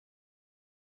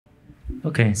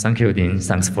Okay, thank you, Dean.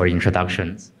 Thanks for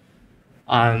introductions.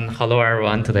 And hello,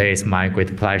 everyone. Today is my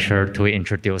great pleasure to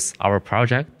introduce our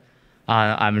project.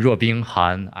 I'm Ruobing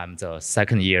Han. I'm the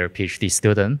second-year PhD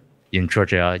student in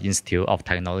Georgia Institute of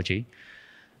Technology.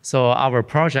 So our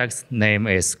project's name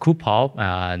is CuPBoP,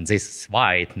 and this is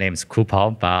why it names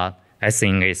CuPBoP, but I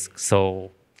think it's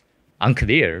so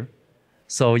unclear.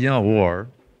 So in a word,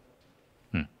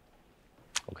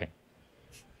 okay.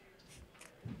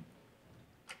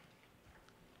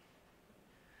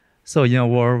 So in a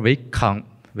word,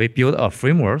 we build a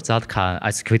framework that can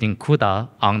executing CUDA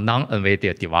on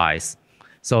non-NVIDIA device.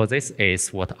 So this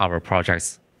is what our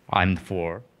projects aimed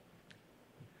for.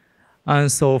 And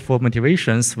so for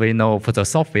motivations, we know for the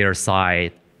software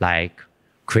side, like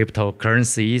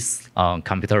cryptocurrencies,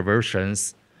 computer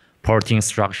versions, port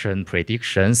instruction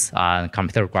predictions, and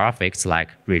computer graphics like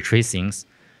ray tracings,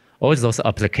 all those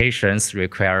applications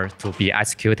require to be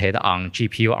executed on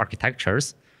GPU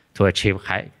architectures to achieve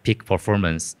high peak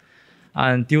performance.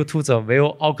 And due to the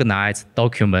well-organized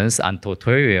documents and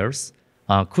tutorials,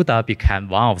 CUDA became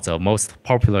one of the most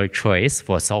popular choice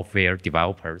for software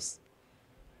developers.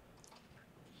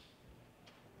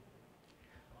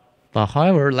 But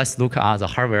however, let's look at the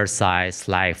hardware side,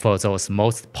 like for those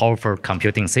most powerful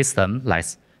computing systems like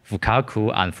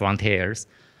Fukaku and Frontiers,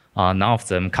 none of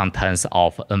them contains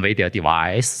of NVIDIA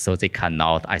device, so they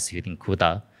cannot execute in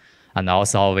CUDA. And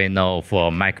also we know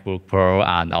for MacBook Pro,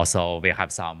 and also we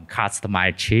have some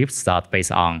customized chips that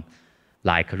based on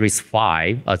like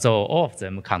RISC-V, although all of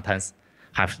them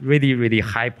have really, really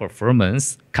high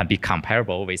performance, can be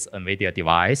comparable with NVIDIA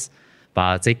device,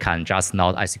 but they can just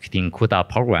not executing CUDA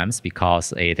programs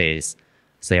because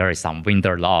there is some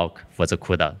window lock for the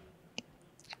CUDA.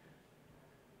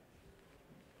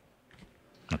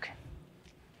 Okay.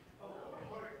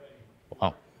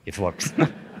 Oh, it works.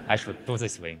 I should do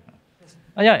this way.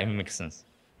 Oh, yeah, it makes sense.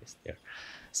 It's there.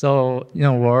 So, in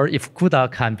a word, if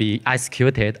CUDA can be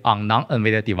executed on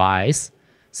non-NVIDIA device,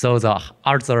 so the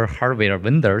other hardware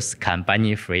vendors can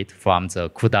benefit from the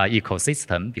CUDA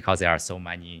ecosystem because there are so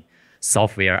many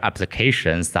software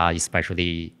applications that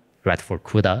especially read for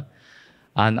CUDA.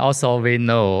 And also we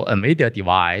know NVIDIA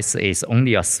device is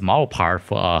only a small part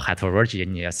for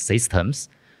heterogeneous systems.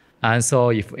 And so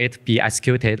if it be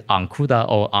executed on CUDA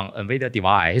or on NVIDIA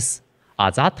device,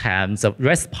 at that time, the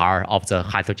rest part of the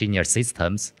heterogeneous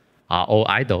systems are all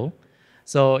idle.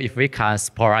 So if we can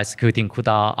support executing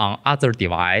CUDA on other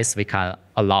device, we can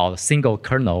allow single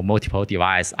kernel, multiple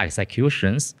device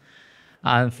executions.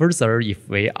 And further, if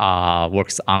we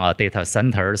works on a data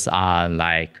centers and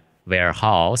like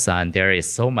warehouse, and there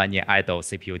is so many idle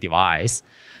CPU device.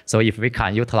 So if we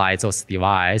can utilize those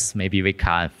devices, maybe we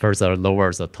can further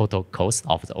lower the total cost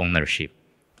of the ownership.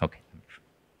 Okay.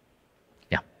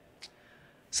 Yeah.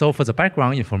 So for the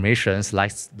background information,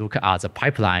 let's look at the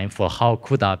pipeline for how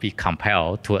CUDA be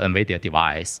compiled to NVIDIA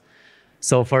device.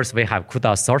 So first we have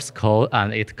CUDA source code,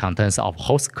 and it contains of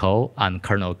host code and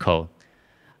kernel code.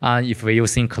 And if we're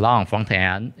using clone front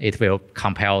end, it will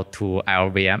compile to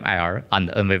LLVM and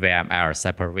NVVM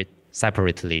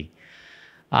separately.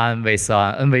 And with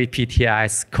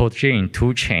NVPTX code chain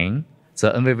toolchain,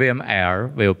 the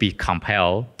NVVM will be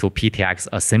compiled to PTX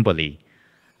assembly.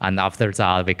 And after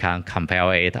that, we can compile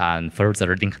it and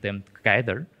further link them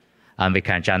together. And we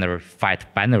can generate 5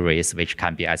 binaries which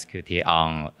can be executed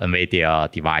on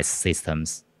NVIDIA device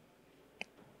systems.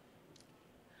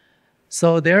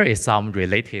 So there is some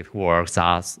related work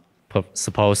that's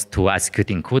supposed to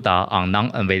executing CUDA on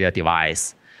non-NVIDIA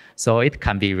device. So it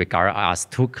can be regarded as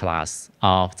 2 classes.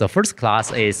 The first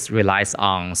class is relies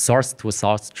on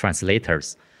source-to-source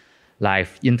translators, like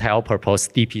Intel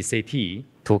proposed DPCT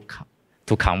to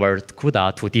convert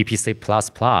CUDA to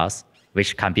DPC++,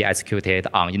 which can be executed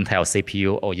on Intel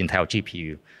CPU or Intel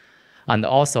GPU. And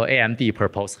also AMD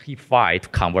proposed HEAP-V to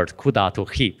convert CUDA to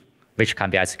HEAP, which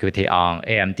can be executed on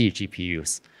AMD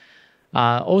GPUs.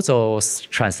 All those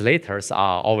translators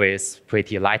are always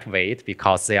pretty lightweight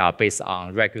because they are based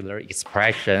on regular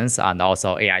expressions and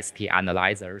also AST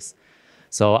analyzers.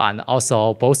 So, and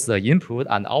also both the input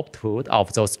and output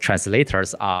of those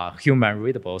translators are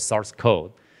human-readable source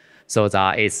code, so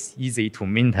that it's easy to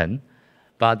maintain.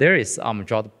 But there is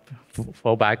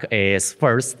drawback is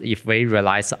first, if we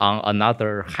rely on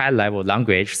another high-level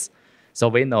language, so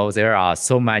we know there are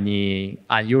so many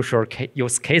unusual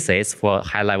use cases for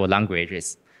high-level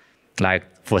languages. Like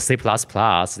for C++,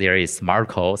 there is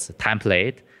Markov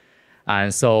template.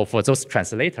 And so for those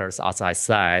translators, as I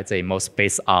said, they most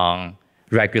based on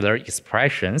regular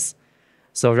expressions.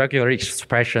 So regular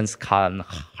expressions can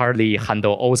hardly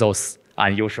handle all those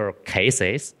unusual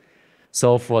cases.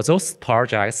 So for those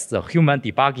projects, the human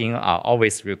debugging are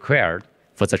always required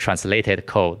for the translated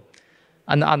code.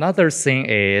 And another thing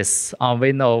is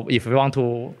we know if we want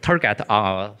to target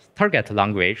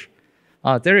language,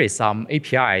 there is some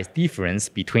API difference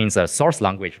between the source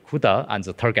language, CUDA, and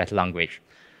the target language.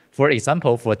 For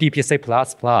example, for DPC++,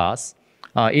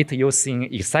 it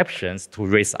using exceptions to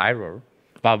raise error.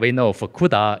 But we know for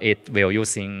CUDA, it will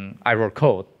using error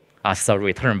code as a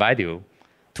return value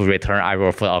to return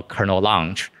error for a kernel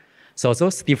launch. So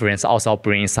those differences also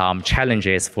bring some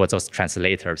challenges for those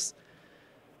translators.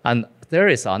 And there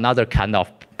is another kind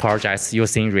of projects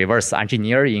using reverse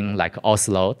engineering like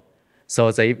Oslo.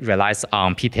 So they relies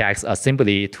on PTX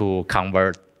assembly to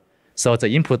convert. So the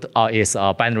input is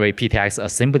a binary PTX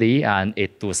assembly, and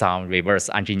it do some reverse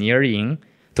engineering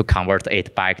to convert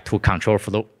it back to control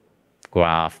flow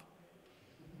graph.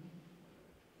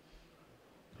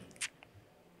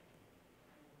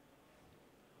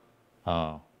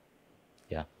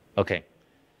 Yeah, okay.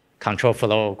 Control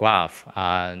flow graph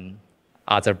and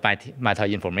other meta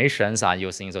informations are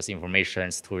using those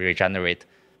informations to regenerate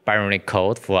binary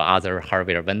code for other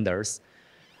hardware vendors.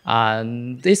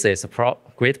 And this is a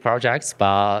great project,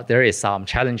 but there is some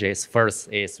challenges.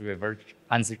 First is reverse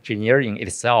engineering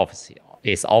itself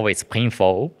is always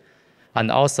painful. And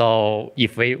also,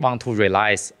 if we want to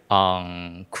rely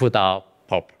on CUDA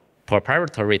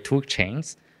proprietary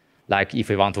toolchains, like if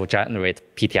we want to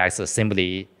generate PTX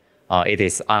assembly, it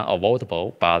is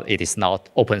unavoidable, but it is not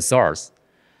open source.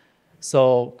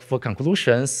 So for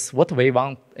conclusions, what we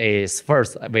want is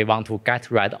first, we want to get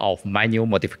rid of manual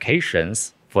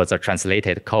modifications for the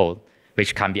translated code,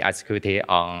 which can be executed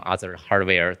on other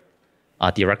hardware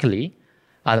directly.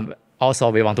 And also,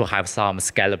 we want to have some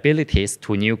scalabilities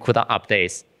to new CUDA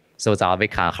updates so that we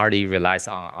can hardly rely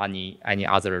on any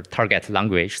other target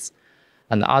languages.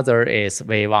 And other is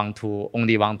we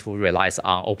only want to rely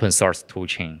on open source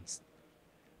toolchains.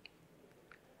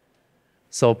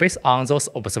 So based on those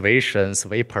observations,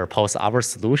 we propose our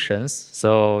solutions.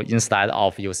 So instead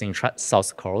of using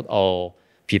source code or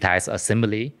PTX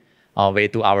assembly, we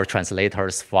do our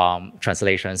translations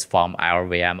from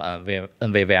LLVM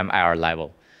and NVIDIA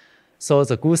level. So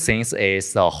the good thing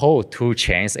is the whole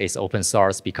toolchain is open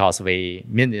source because we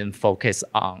mainly focus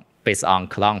based on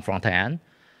Clang front end.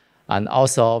 And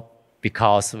also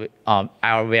because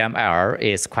LLVM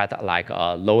is quite like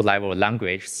a low-level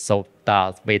language, so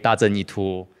that we doesn't need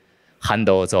to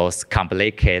handle those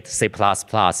complicated C++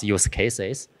 use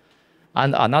cases.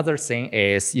 And another thing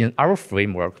is in our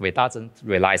framework, we doesn't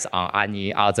rely on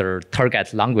any other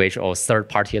target language or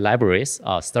third-party libraries,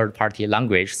 third-party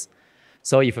languages.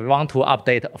 So if we want to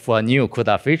update for new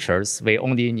CUDA features, we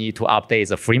only need to update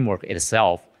the framework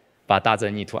itself, but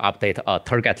doesn't need to update a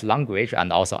target language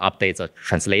and also update the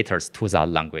translators to that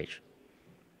language.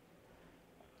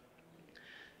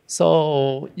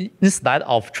 So instead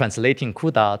of translating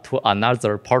CUDA to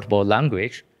another portable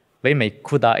language, we make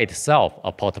CUDA itself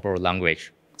a portable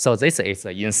language. So this is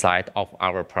the insight of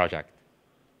our project.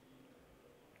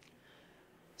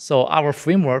 So our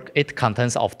framework, it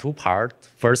contains of two parts.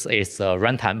 First is the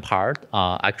runtime part.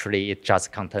 Actually, it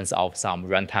just contains of some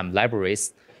runtime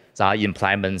libraries that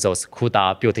implement those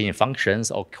CUDA built-in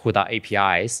functions or CUDA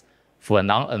APIs for a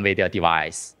non-NVIDIA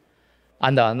device.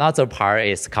 And another part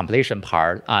is compilation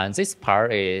part. And this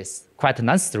part is quite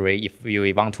necessary if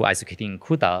we want to execute in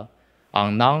CUDA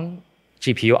on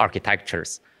non-GPU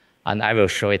architectures. And I will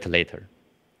show it later.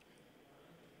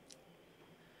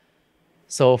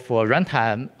 So for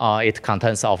runtime, it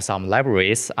contains of some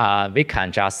libraries. We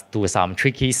can just do some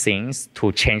tricky things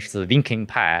to change the linking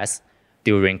path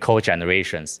during code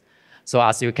generations. So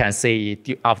as you can see,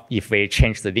 if we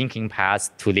change the linking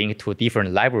path to link to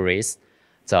different libraries,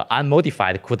 the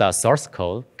unmodified CUDA source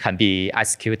code can be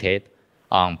executed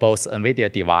on both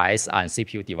NVIDIA device and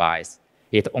CPU device.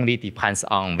 It only depends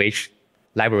on which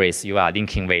libraries you are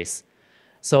linking with.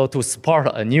 So to support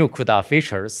a new CUDA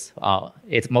features,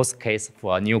 in most cases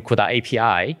for a new CUDA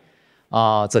API,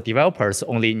 the developers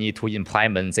only need to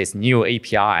implement these new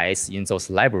APIs in those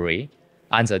libraries,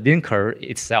 and the linker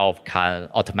itself can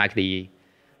automatically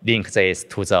link this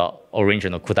to the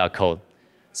original CUDA code.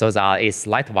 So that it's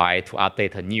lightweight to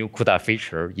update a new CUDA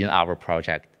feature in our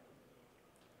project.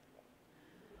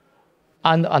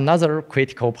 And another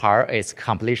critical part is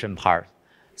compilation part.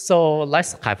 So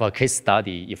let's have a case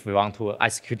study if we want to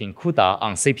execute in CUDA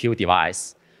on CPU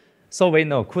device. So we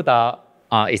know CUDA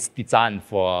is designed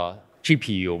for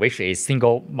GPU, which is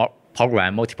single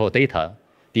program, multiple data,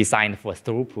 designed for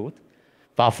throughput.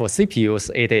 But for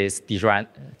CPUs, it is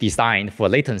designed for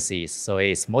latencies, so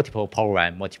it's multiple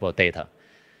program, multiple data.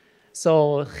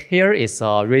 So here is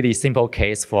a really simple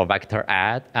case for vector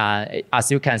add.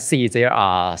 As you can see, there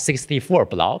are 64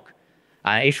 blocks,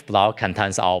 and each block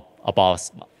contains about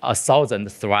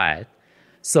 1,000 threads.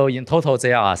 So in total,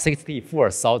 there are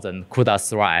 64,000 CUDA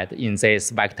threads in this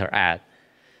vector add.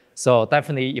 So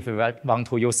definitely, if we want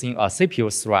to using a CPU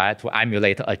thread to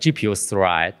emulate a GPU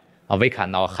thread, we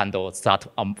can now handle that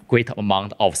great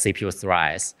amount of CPU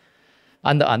threads.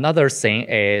 And another thing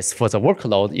is for the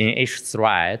workload in each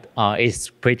thread, it's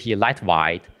pretty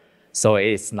lightweight, so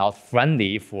it's not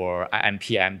friendly for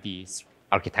IMPMD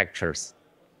architectures.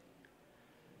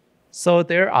 So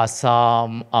there are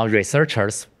some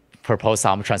researchers propose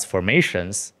some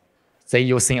transformations. They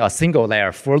using a single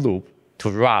layer for loop to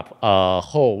wrap a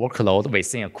whole workload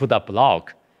within a CUDA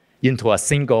block into a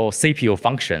single CPU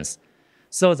functions,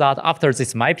 so that after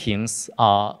these mappings,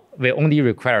 we only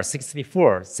require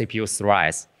 64 CPU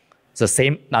threads, the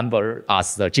same number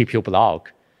as the GPU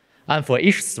block. And for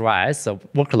each thread, the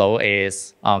workload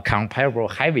is comparable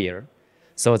heavier,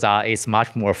 so that it's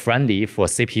much more friendly for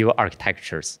CPU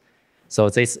architectures. So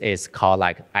this is called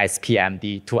like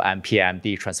SPMD to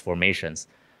MPMD transformations.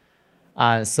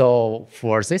 And so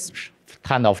for this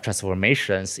kind of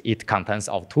transformations, it contains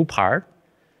of two parts.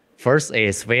 First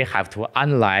is we have to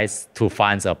analyze to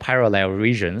find the parallel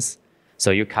regions.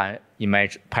 So you can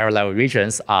imagine parallel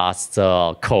regions as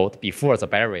the code before the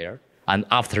barrier and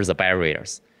after the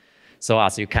barriers. So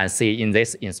as you can see in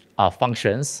these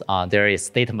functions, there is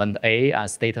statement A and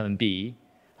statement B,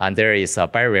 and there is a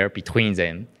barrier between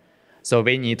them. So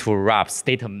we need to wrap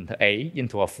statement A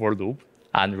into a for loop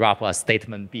and wrap a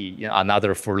statement B in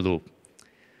another for loop.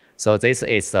 So this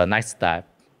is the next step.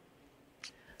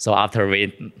 So after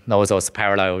we know those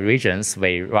parallel regions,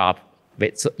 we wrap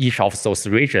with each of those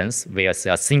regions with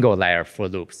a single layer for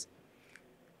loops.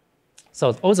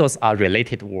 So all those are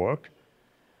related work.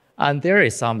 And there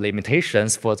is some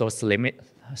limitations for those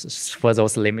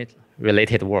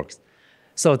related works.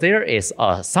 So there is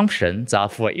an assumption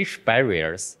that for each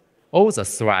barriers, all the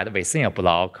threads within a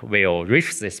block will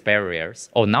reach these barriers,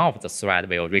 or none of the threads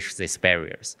will reach these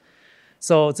barriers.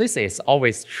 So this is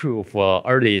always true for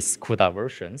earliest CUDA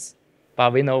versions.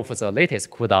 But we know for the latest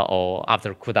CUDA or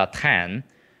after CUDA 10,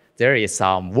 there is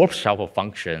some warp shuffle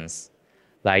functions.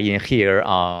 Like in here,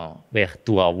 we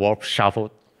do a warp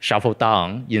shuffle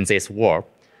down in this warp.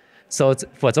 So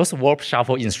for those warp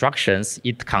shuffle instructions,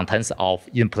 it contains of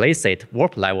implicit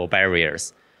warp level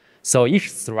barriers. So each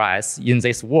thread in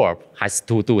this warp has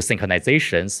to do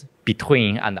synchronizations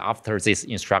between and after these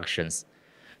instructions.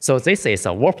 So this is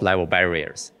a warp level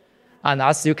barriers. And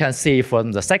as you can see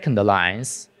from the second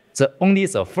lines, only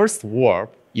the first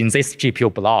warp in this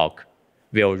GPU block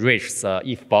will reach the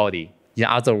if body. In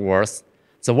other words,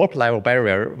 the warp level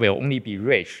barrier will only be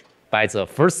reached by the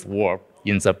first warp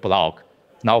in the block,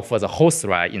 not for the whole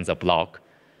thread in the block.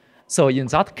 So in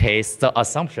that case, the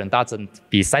assumption doesn't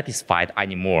be satisfied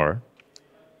anymore.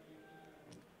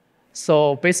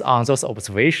 So based on those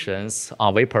observations,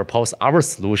 we propose our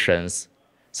solutions.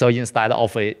 So instead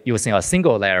of using a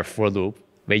single layer for loop,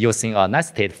 we're using a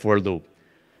nested for loop.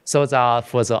 So that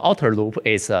for the outer loop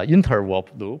is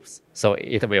inter-warp loops. So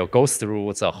it will go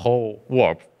through the whole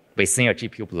warp within a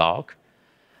GPU block.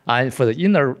 And for the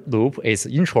inner loop is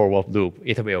intra-warp loop.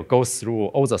 It will go through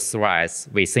all the threads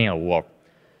within a warp.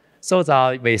 So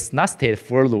that with nested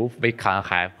for loop, we can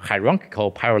have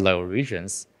hierarchical parallel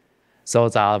regions so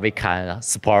that we can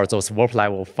support those warp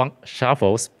level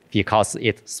shuffles because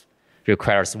it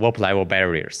requires warp level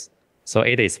barriers. So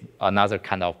it is another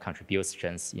kind of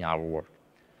contributions in our work.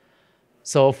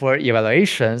 So for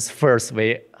evaluations, first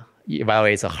we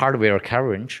evaluate the hardware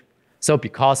coverage. So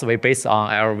because we based on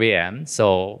LLVM,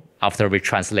 so after we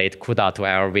translate CUDA to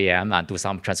LLVM and do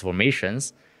some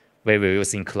transformations, we will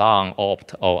using clone,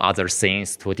 opt, or other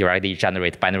things to directly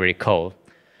generate binary code.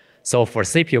 So for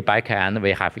CPU backend,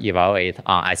 we have evaluated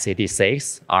on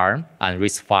x86, ARM, and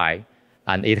RISC-V,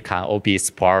 and it can all be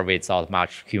supported without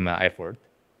much human effort.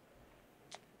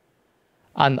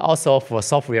 And also for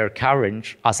software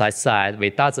coverage, as I said,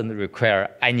 it doesn't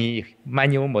require any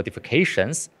manual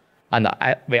modifications, and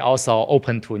we also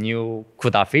open to new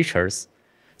CUDA features.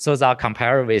 So that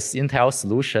compared with Intel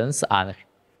solutions and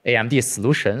AMD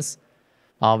solutions,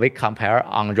 we compare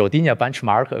on Rodinia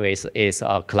benchmark, which is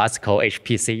a classical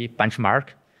HPC benchmark,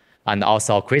 and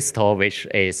also Crystal, which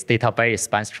is database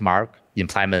benchmark,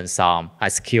 implements some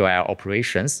SQL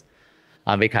operations.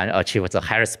 And we can achieve the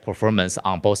highest performance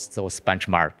on both those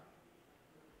benchmarks.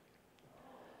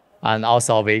 And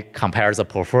also we compare the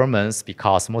performance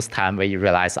because most time we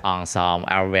relies on some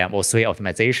LLVM O3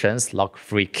 optimizations,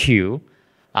 lock-free queue.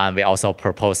 And we also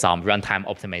propose some runtime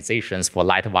optimizations for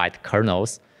lightweight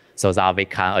kernels so that we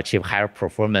can achieve higher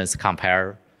performance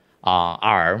compared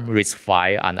ARM,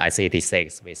 RISC-V, and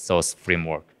x86 with those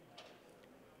framework.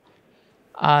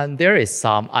 And there is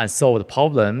some unsolved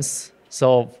problems.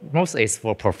 So most is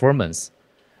for performance.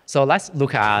 So let's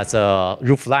look at the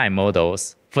roofline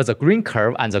models. For the green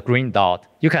curve and the green dot,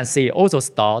 you can see all those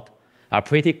dots are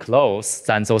pretty close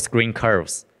than those green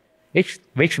curves,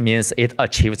 which means it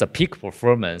achieves the peak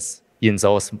performance in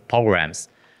those programs.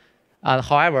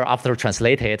 However, after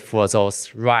translated for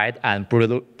those red and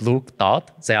blue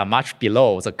dots, they are much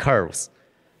below the curves,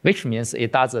 which means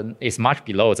it's much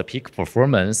below the peak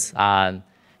performance. And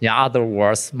in other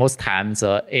words, most times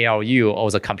the ALU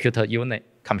or the computer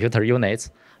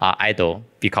units are idle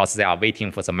because they are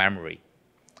waiting for the memory.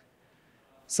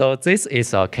 So this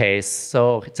is a case.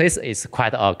 So this is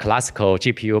quite a classical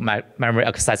GPU memory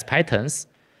access patterns.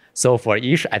 So for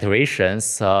each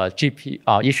iterations,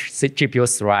 each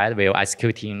GPU thread will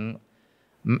executing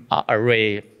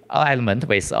array element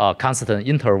with a constant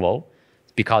interval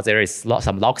because there is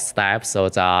some lockstep, so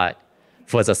that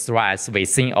for the threads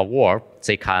within a warp,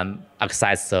 they can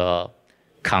access the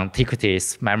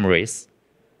contiguous memories.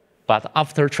 But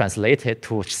after translated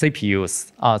to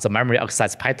CPUs, the memory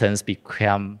access patterns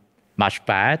become much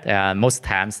bad, and most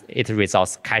times it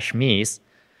results cache miss,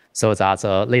 so that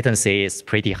the latency is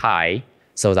pretty high,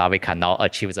 so that we cannot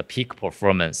achieve the peak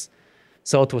performance.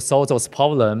 So to solve those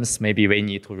problems, maybe we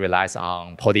need to rely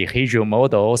on polyhedral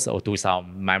models or do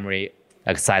some memory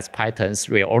access patterns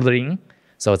reordering.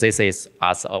 So this is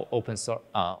as a open source,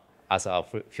 as a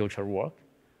future work.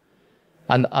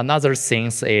 And another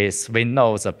thing is we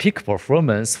know the peak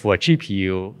performance for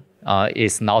GPU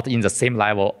is not in the same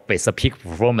level with the peak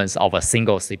performance of a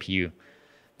single CPU.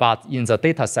 But in the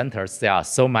data centers, there are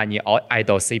so many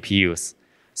idle CPUs.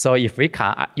 So if we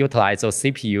can utilize those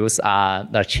CPUs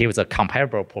and achieve the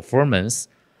comparable performance,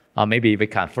 maybe we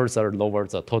can further lower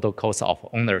the total cost of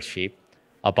ownership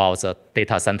about the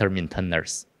data center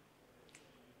maintainers.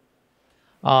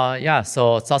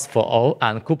 So that's for all.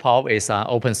 And CuPBoP is an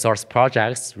open source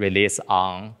project released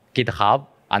on GitHub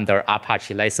under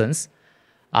Apache license.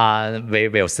 And we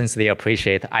will sincerely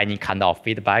appreciate any kind of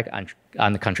feedback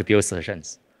and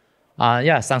contributions.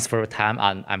 Thanks for your time,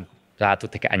 and I'm glad to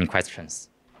take any questions.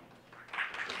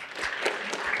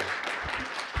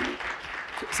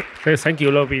 Okay, thank you,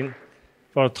 Ruobing,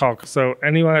 for the talk. So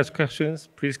anyone has questions,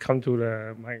 please come to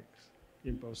the mics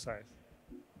in both sides.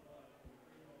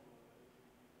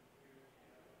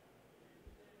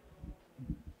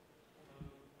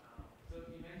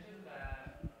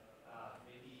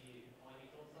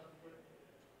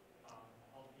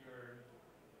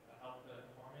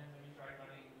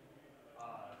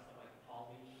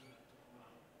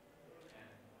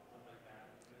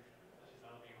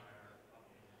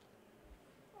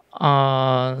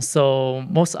 So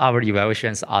most of our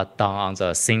evaluations are done on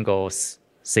the single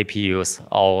CPUs,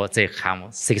 or they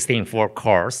have 16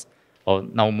 cores or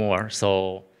no more.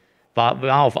 So, but one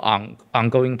of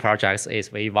ongoing projects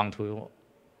is we want to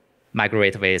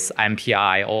migrate with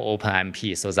MPI or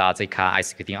OpenMP so that they can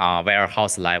execute on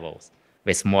warehouse levels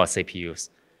with more CPUs.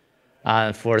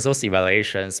 And for those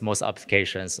evaluations, most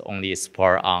applications only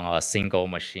support on a single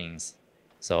machines,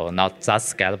 so not that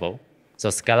scalable. So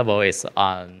scalable is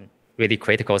really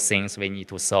critical things we need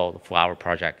to solve for our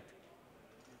project.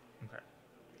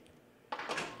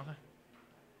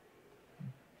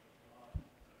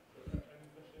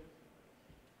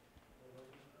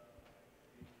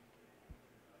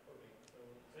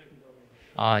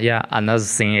 Another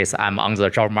thing is I'm on the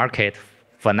job market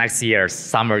for next year's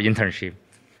summer internship.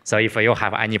 So if you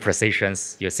have any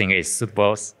positions you think is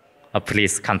suitable,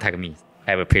 please contact me.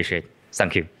 I will appreciate it.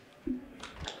 Thank you.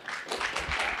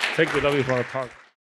 Thank you, Ruobing, for the talk.